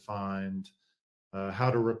scrambling to find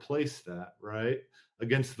how to replace that, right?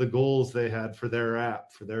 Against the goals they had for their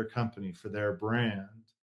app, for their company, for their brand.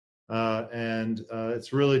 And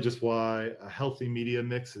it's really just why a healthy media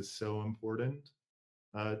mix is so important.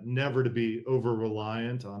 Never to be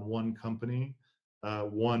over-reliant on one company,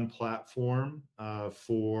 one platform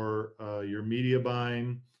for your media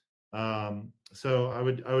buying. So I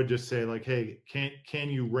would just say, like, hey, can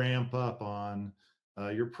you ramp up on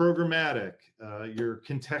your programmatic, your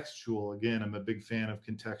contextual? Again, I'm a big fan of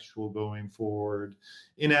contextual going forward.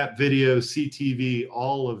 In-app video, CTV,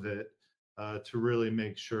 all of it, to really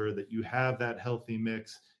make sure that you have that healthy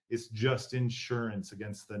mix. It's just insurance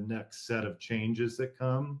against the next set of changes that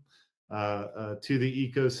come to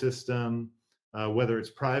the ecosystem, whether it's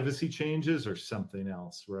privacy changes or something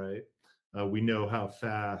else, right? We know how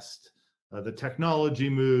fast the technology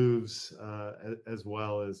moves, as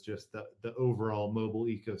well as just the overall mobile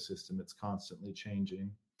ecosystem. It's constantly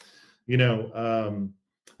changing.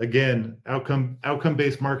 Again,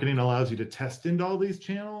 outcome-based marketing allows you to test into all these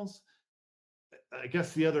channels. I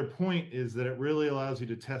guess the other point is that it really allows you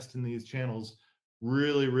to test in these channels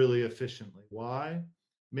really, really efficiently. Why?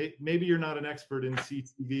 Maybe you're not an expert in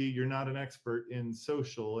CTV, you're not an expert in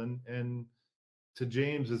social, and to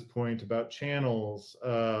James's point about channels,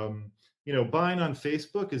 buying on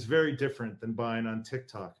Facebook is very different than buying on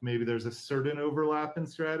TikTok. Maybe there's a certain overlap in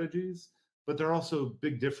strategies, but there are also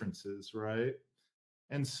big differences, right?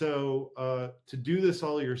 And so to do this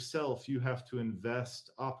all yourself, you have to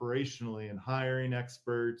invest operationally in hiring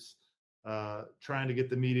experts, trying to get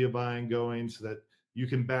the media buying going so that you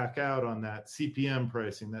can back out on that CPM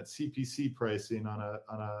pricing, that CPC pricing on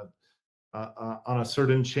a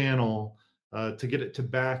certain channel to get it to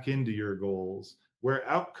back into your goals. Where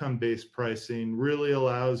outcome-based pricing really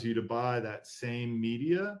allows you to buy that same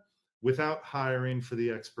media without hiring for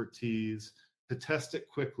the expertise, to test it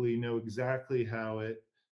quickly, know exactly how it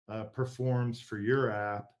performs for your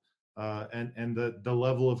app, and the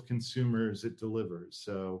level of consumers it delivers.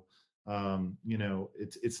 So,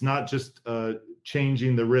 it's not just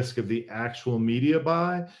changing the risk of the actual media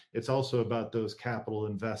buy. It's also about those capital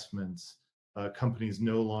investments companies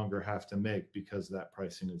no longer have to make because that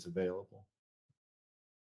pricing is available.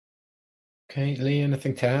 Okay, Lee,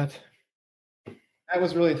 anything to add? That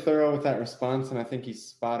was really thorough with that response, and I think he's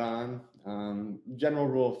spot on. General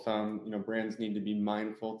rule of thumb, brands need to be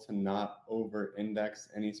mindful to not over-index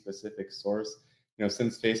any specific source.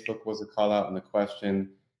 Since Facebook was a call out in the question,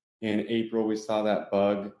 in April, we saw that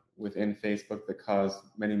bug within Facebook that caused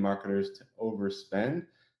many marketers to overspend.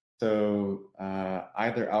 So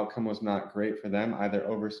either outcome was not great for them, either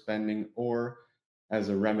overspending, or as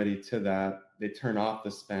a remedy to that, they turn off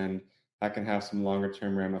the spend. That can have some longer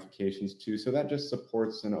term ramifications too. So that just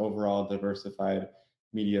supports an overall diversified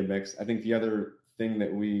media mix. I think the other thing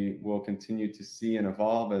that we will continue to see and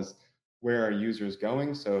evolve is where are users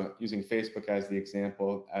going? So using Facebook as the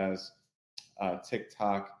example, as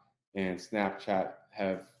TikTok and Snapchat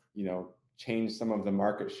have, changed some of the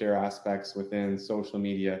market share aspects within social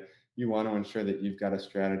media, you want to ensure that you've got a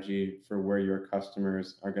strategy for where your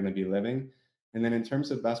customers are going to be living. And then in terms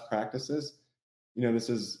of best practices, this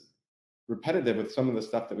is repetitive with some of the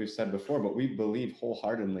stuff that we've said before, but we believe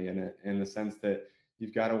wholeheartedly in it, in the sense that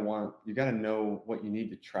you've got to know what you need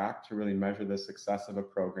to track to really measure the success of a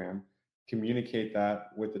program, communicate that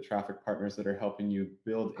with the traffic partners that are helping you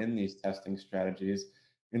build in these testing strategies,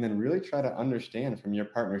 and then really try to understand from your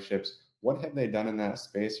partnerships, what have they done in that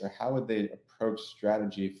space, or how would they approach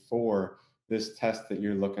strategy for this test that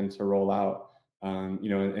you're looking to roll out,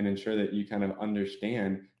 and ensure that you kind of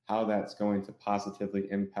understand how that's going to positively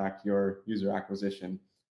impact your user acquisition.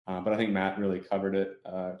 But I think Matt really covered it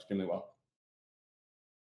extremely well.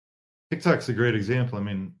 TikTok's a great example. I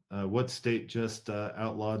mean, what state just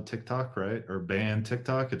outlawed TikTok, right? Or banned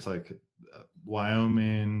TikTok? It's like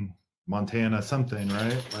Wyoming, Montana, something,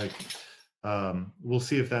 right? Like, we'll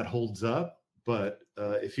see if that holds up. But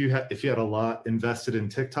if you had a lot invested in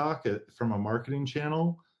TikTok from a marketing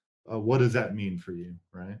channel, what does that mean for you,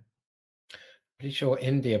 right? Pretty sure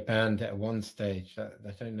India banned it at one stage. I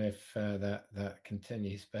don't know if that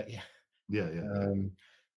continues, but yeah. Yeah.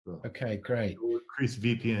 Okay, great. It will increase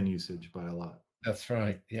VPN usage by a lot. That's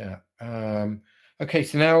right. Yeah. Okay,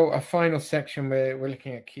 so now our final section, we're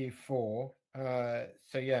looking at Q4.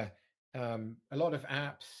 So yeah, a lot of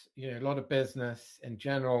apps, a lot of business in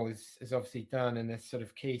general is obviously done in this sort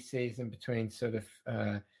of key season between sort of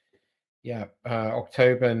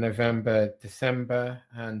October, November, December,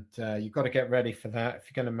 and you've got to get ready for that if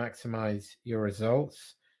you're going to maximize your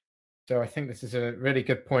results. So I think this is a really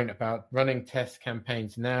good point about running test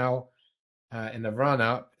campaigns now in the run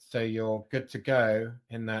up, so you're good to go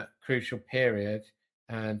in that crucial period,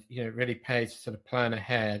 and it really pays to sort of plan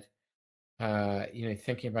ahead.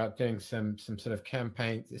 Thinking about doing some sort of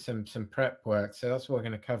campaign, some prep work. So that's what we're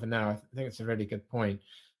going to cover now. I think it's a really good point.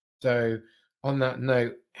 So on that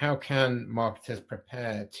note, how can marketers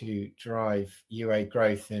prepare to drive UA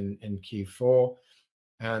growth in Q4?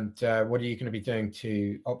 And what are you going to be doing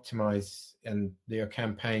to optimize your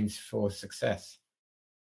campaigns for success?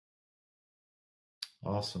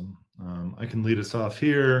 Awesome. I can lead us off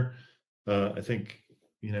here. I think,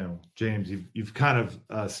 James, you've kind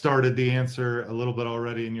of started the answer a little bit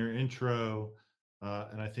already in your intro.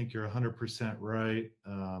 And I think you're 100% right.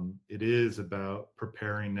 It is about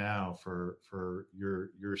preparing now for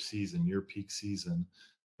your season, your peak season.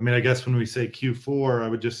 I mean, I guess when we say Q4, I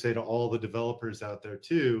would just say to all the developers out there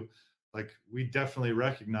too, like, we definitely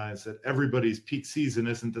recognize that everybody's peak season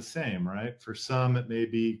isn't the same, right? For some, it may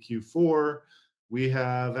be Q4. We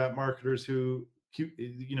have app marketers who,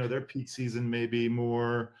 their peak season may be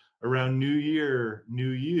more around New Year, New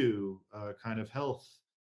You, kind of health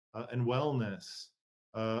and wellness,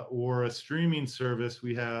 or a streaming service.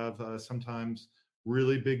 We have sometimes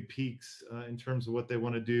really big peaks in terms of what they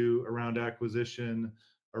want to do around acquisition,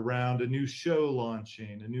 around a new show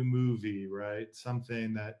launching, a new movie, right?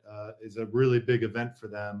 Something that is a really big event for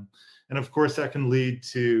them. And of course, that can lead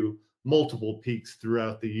to multiple peaks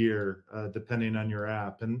throughout the year, depending on your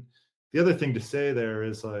app. And the other thing to say there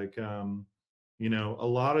is, like, a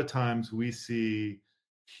lot of times we see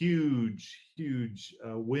huge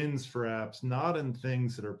wins for apps, not in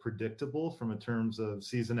things that are predictable from a terms of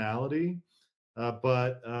seasonality,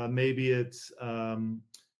 but maybe it's some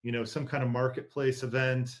kind of marketplace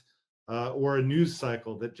event or a news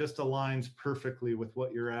cycle that just aligns perfectly with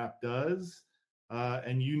what your app does,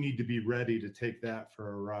 and you need to be ready to take that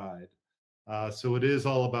for a ride. So it is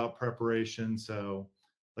all about preparation. So,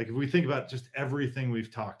 like, if we think about just everything we've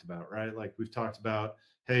talked about, right? Like, we've talked about,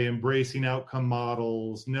 hey, embracing outcome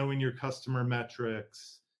models, knowing your customer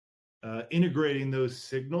metrics, integrating those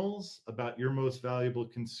signals about your most valuable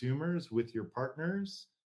consumers with your partners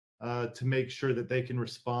to make sure that they can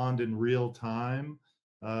respond in real time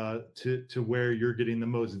to where you're getting the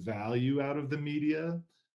most value out of the media,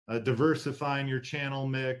 diversifying your channel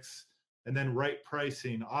mix, and then right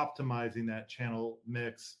pricing, optimizing that channel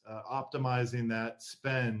mix, optimizing that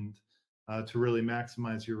spend to really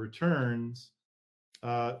maximize your returns.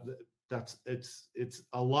 It's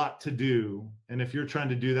a lot to do, and if you're trying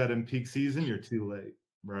to do that in peak season, you're too late,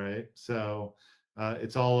 right? So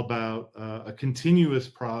it's all about a continuous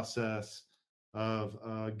process of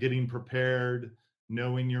getting prepared,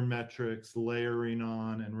 knowing your metrics, layering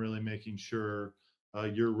on, and really making sure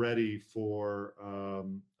you're ready for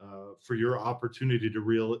your opportunity to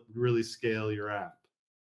really scale your app.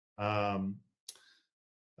 I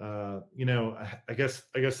guess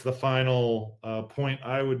the final point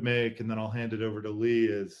I would make, and then I'll hand it over to Lee,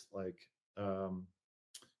 is like,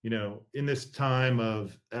 in this time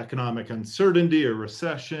of economic uncertainty or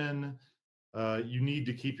recession, you need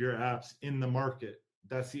to keep your apps in the market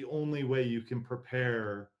that's the only way you can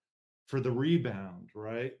prepare for the rebound,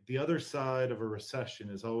 right? The other side of a recession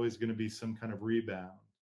is always going to be some kind of rebound.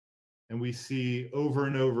 And we see over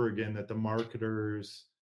and over again that the marketers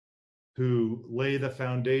who lay the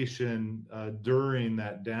foundation during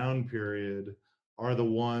that down period are the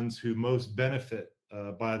ones who most benefit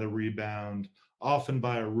by the rebound, often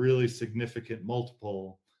by a really significant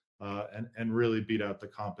multiple, and really beat out the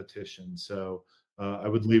competition. So I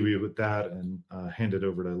would leave you with that and hand it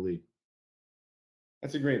over to Lee.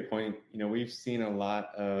 That's a great point. We've seen a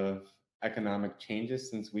lot of economic changes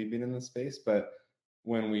since we've been in the space, but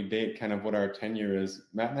when we date kind of what our tenure is,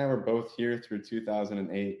 Matt and I were both here through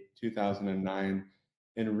 2008, 2009,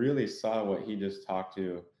 and really saw what he just talked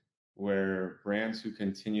to, where brands who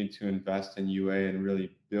continued to invest in UA and really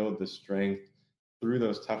build the strength through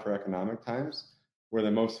those tougher economic times were the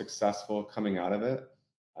most successful coming out of it.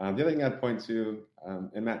 The other thing I'd point to,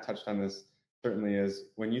 and Matt touched on this, certainly is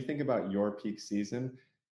when you think about your peak season,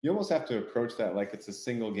 you almost have to approach that like it's a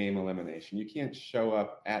single game elimination. You can't show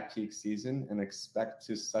up at peak season and expect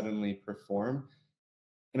to suddenly perform.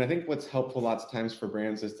 And I think what's helpful lots of times for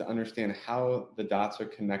brands is to understand how the dots are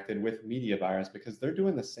connected with media buyers, because they're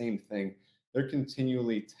doing the same thing. They're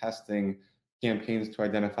continually testing campaigns to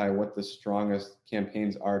identify what the strongest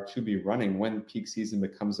campaigns are to be running when peak season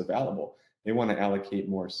becomes available. They want to allocate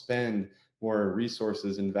more spend, more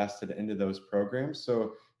resources invested into those programs.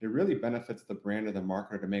 So it really benefits the brand or the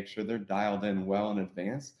marketer to make sure they're dialed in well in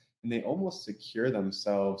advance, and they almost secure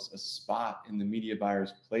themselves a spot in the media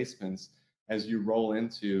buyer's placements as you roll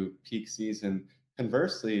into peak season.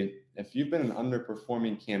 Conversely, if you've been an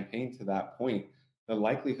underperforming campaign to that point, the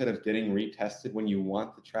likelihood of getting retested when you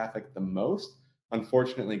want the traffic the most,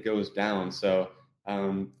 unfortunately, goes down. So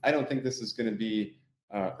I don't think this is going to be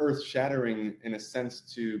earth-shattering in a sense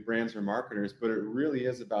to brands or marketers, but it really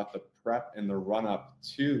is about the prep and the run-up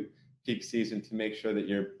to peak season to make sure that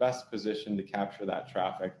you're best positioned to capture that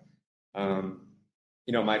traffic.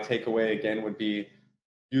 My takeaway again would be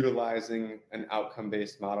utilizing an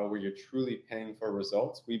outcome-based model where you're truly paying for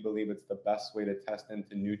results. We believe it's the best way to test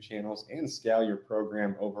into new channels and scale your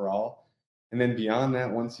program overall. And then beyond that,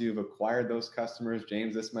 once you've acquired those customers,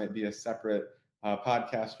 James, this might be a separate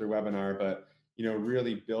podcast or webinar, but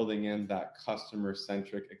really building in that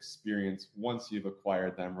customer-centric experience once you've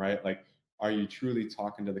acquired them, right? Like, are you truly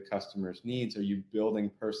talking to the customer's needs? Are you building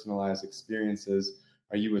personalized experiences?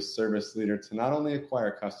 Are you a service leader to not only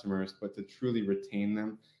acquire customers, but to truly retain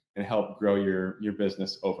them and help grow your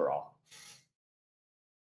business overall?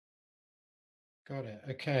 Got it.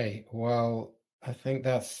 Okay. Well, I think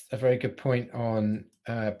that's a very good point on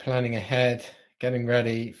planning ahead, getting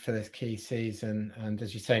ready for this key season, and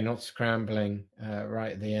as you say, not scrambling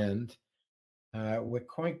right at the end. We're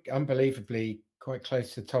quite unbelievably quite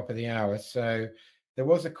close to the top of the hour. So there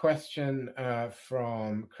was a question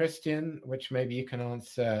from Christian, which maybe you can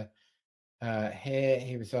answer here.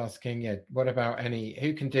 He was asking, what about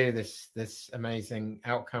who can do this amazing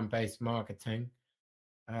outcome-based marketing?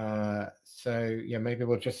 Maybe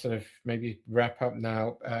we'll just sort of wrap up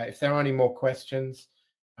now. If there are any more questions,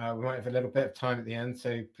 we might have a little bit of time at the end,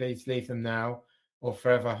 so please leave them now or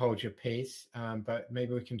forever hold your peace. But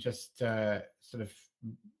maybe we can just sort of,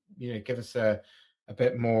 give us a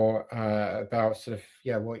bit more about sort of,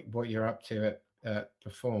 what you're up to at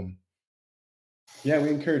Perform. Yeah, we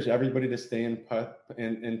encourage everybody to stay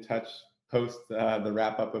in touch post the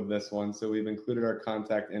wrap up of this one. So we've included our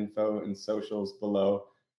contact info and socials below.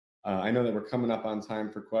 I know that we're coming up on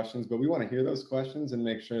time for questions, but we want to hear those questions and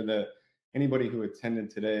make sure that anybody who attended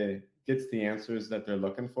today gets the answers that they're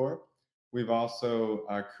looking for. We've also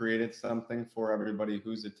created something for everybody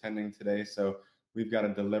who's attending today. So we've got a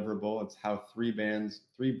deliverable. It's how three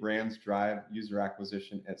brands drive user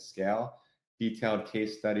acquisition at scale, detailed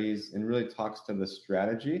case studies, and really talks to the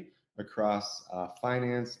strategy across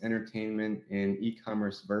finance, entertainment, and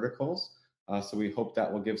e-commerce verticals. So we hope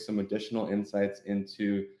that will give some additional insights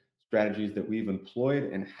into strategies that we've employed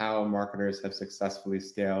and how marketers have successfully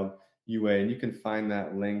scaled UA. And you can find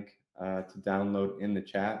that link to download in the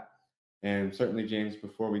chat. And certainly, James,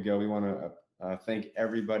 before we go, we want to thank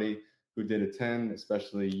everybody who did attend,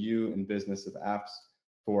 especially you and Business of Apps,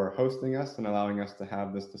 for hosting us and allowing us to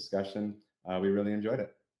have this discussion. We really enjoyed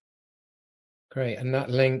it. Great. And that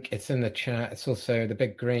link, it's in the chat. It's also the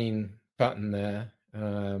big green button there.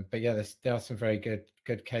 But yeah, there are some very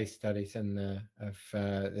good case studies in there of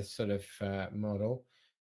this sort of model.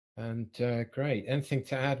 And great. Anything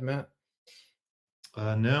to add, Matt?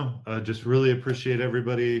 No, just really appreciate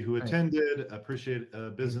everybody who attended. Appreciate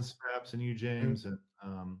Business of Apps and you, James. And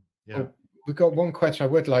we've got one question I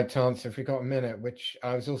would like to answer if we've got a minute, which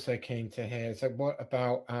I was also keen to hear. So what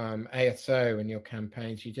about ASO in your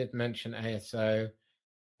campaigns? You did mention ASO.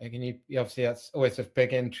 Can you obviously that's always of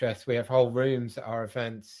big interest. We have whole rooms at our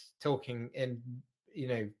events talking in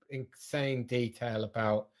insane detail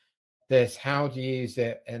about this. How do you use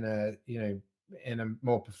it in a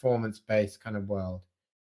more performance-based kind of world?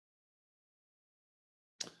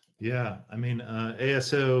 Yeah, I mean,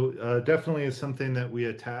 ASO definitely is something that we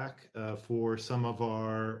attack for some of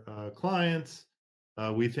our clients.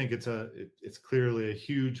 We think it's clearly a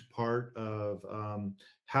huge part of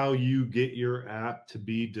how you get your app to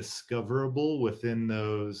be discoverable within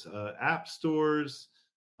those app stores.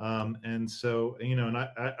 And so, and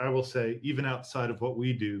I will say, even outside of what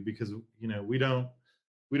we do, because we don't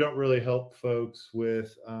really help folks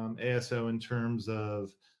with ASO in terms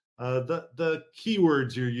of the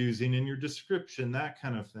keywords you're using in your description, that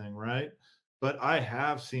kind of thing, right? But I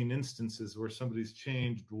have seen instances where somebody's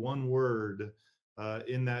changed one word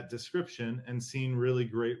in that description and seen really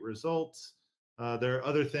great results. There are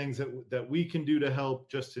other things that we can do to help,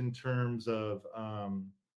 just in terms of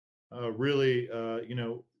really,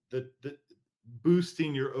 the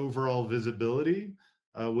boosting your overall visibility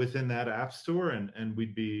within that app store, and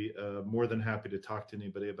we'd be more than happy to talk to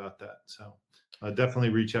anybody about that. So definitely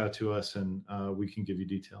reach out to us, and we can give you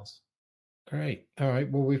details. Great. All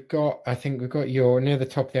right. Well, I think we've got your, near the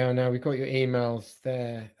top of the hour now, we've got your emails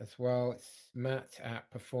there as well. It's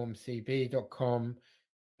matt@performcb.com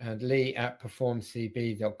and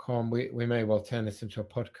lee@performcb.com. We may well turn this into a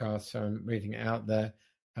podcast, so I'm reading it out there.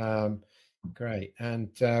 Great. And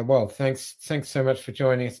well, thanks so much for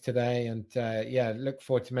joining us today. And look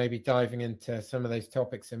forward to maybe diving into some of those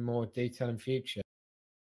topics in more detail in future.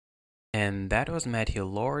 And that was Matthew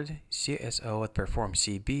Lord, CSO at Perform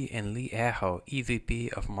CB, and Lee Aho,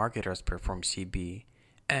 EVP of Marketers Perform CB,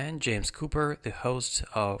 and James Cooper, the host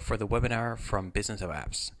for the webinar from Business of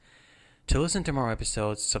Apps. To listen to more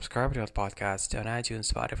episodes, subscribe to our podcast on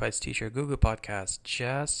iTunes, Spotify, Stitcher, Google Podcasts.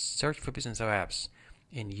 Just search for Business of Apps,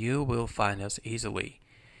 and you will find us easily.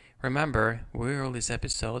 Remember, we release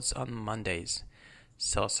episodes on Mondays.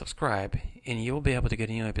 So subscribe, and you will be able to get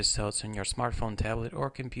new episodes on your smartphone, tablet, or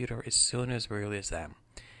computer as soon as we release them.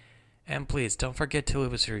 And please don't forget to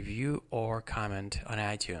leave us a review or comment on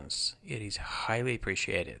iTunes. It is highly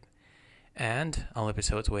appreciated. And all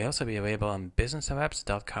episodes will also be available on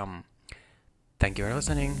businessofapps.com. Thank you for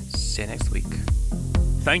listening. See you next week.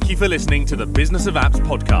 Thank you for listening to the Business of Apps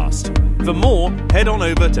podcast. For more, head on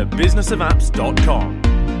over to businessofapps.com.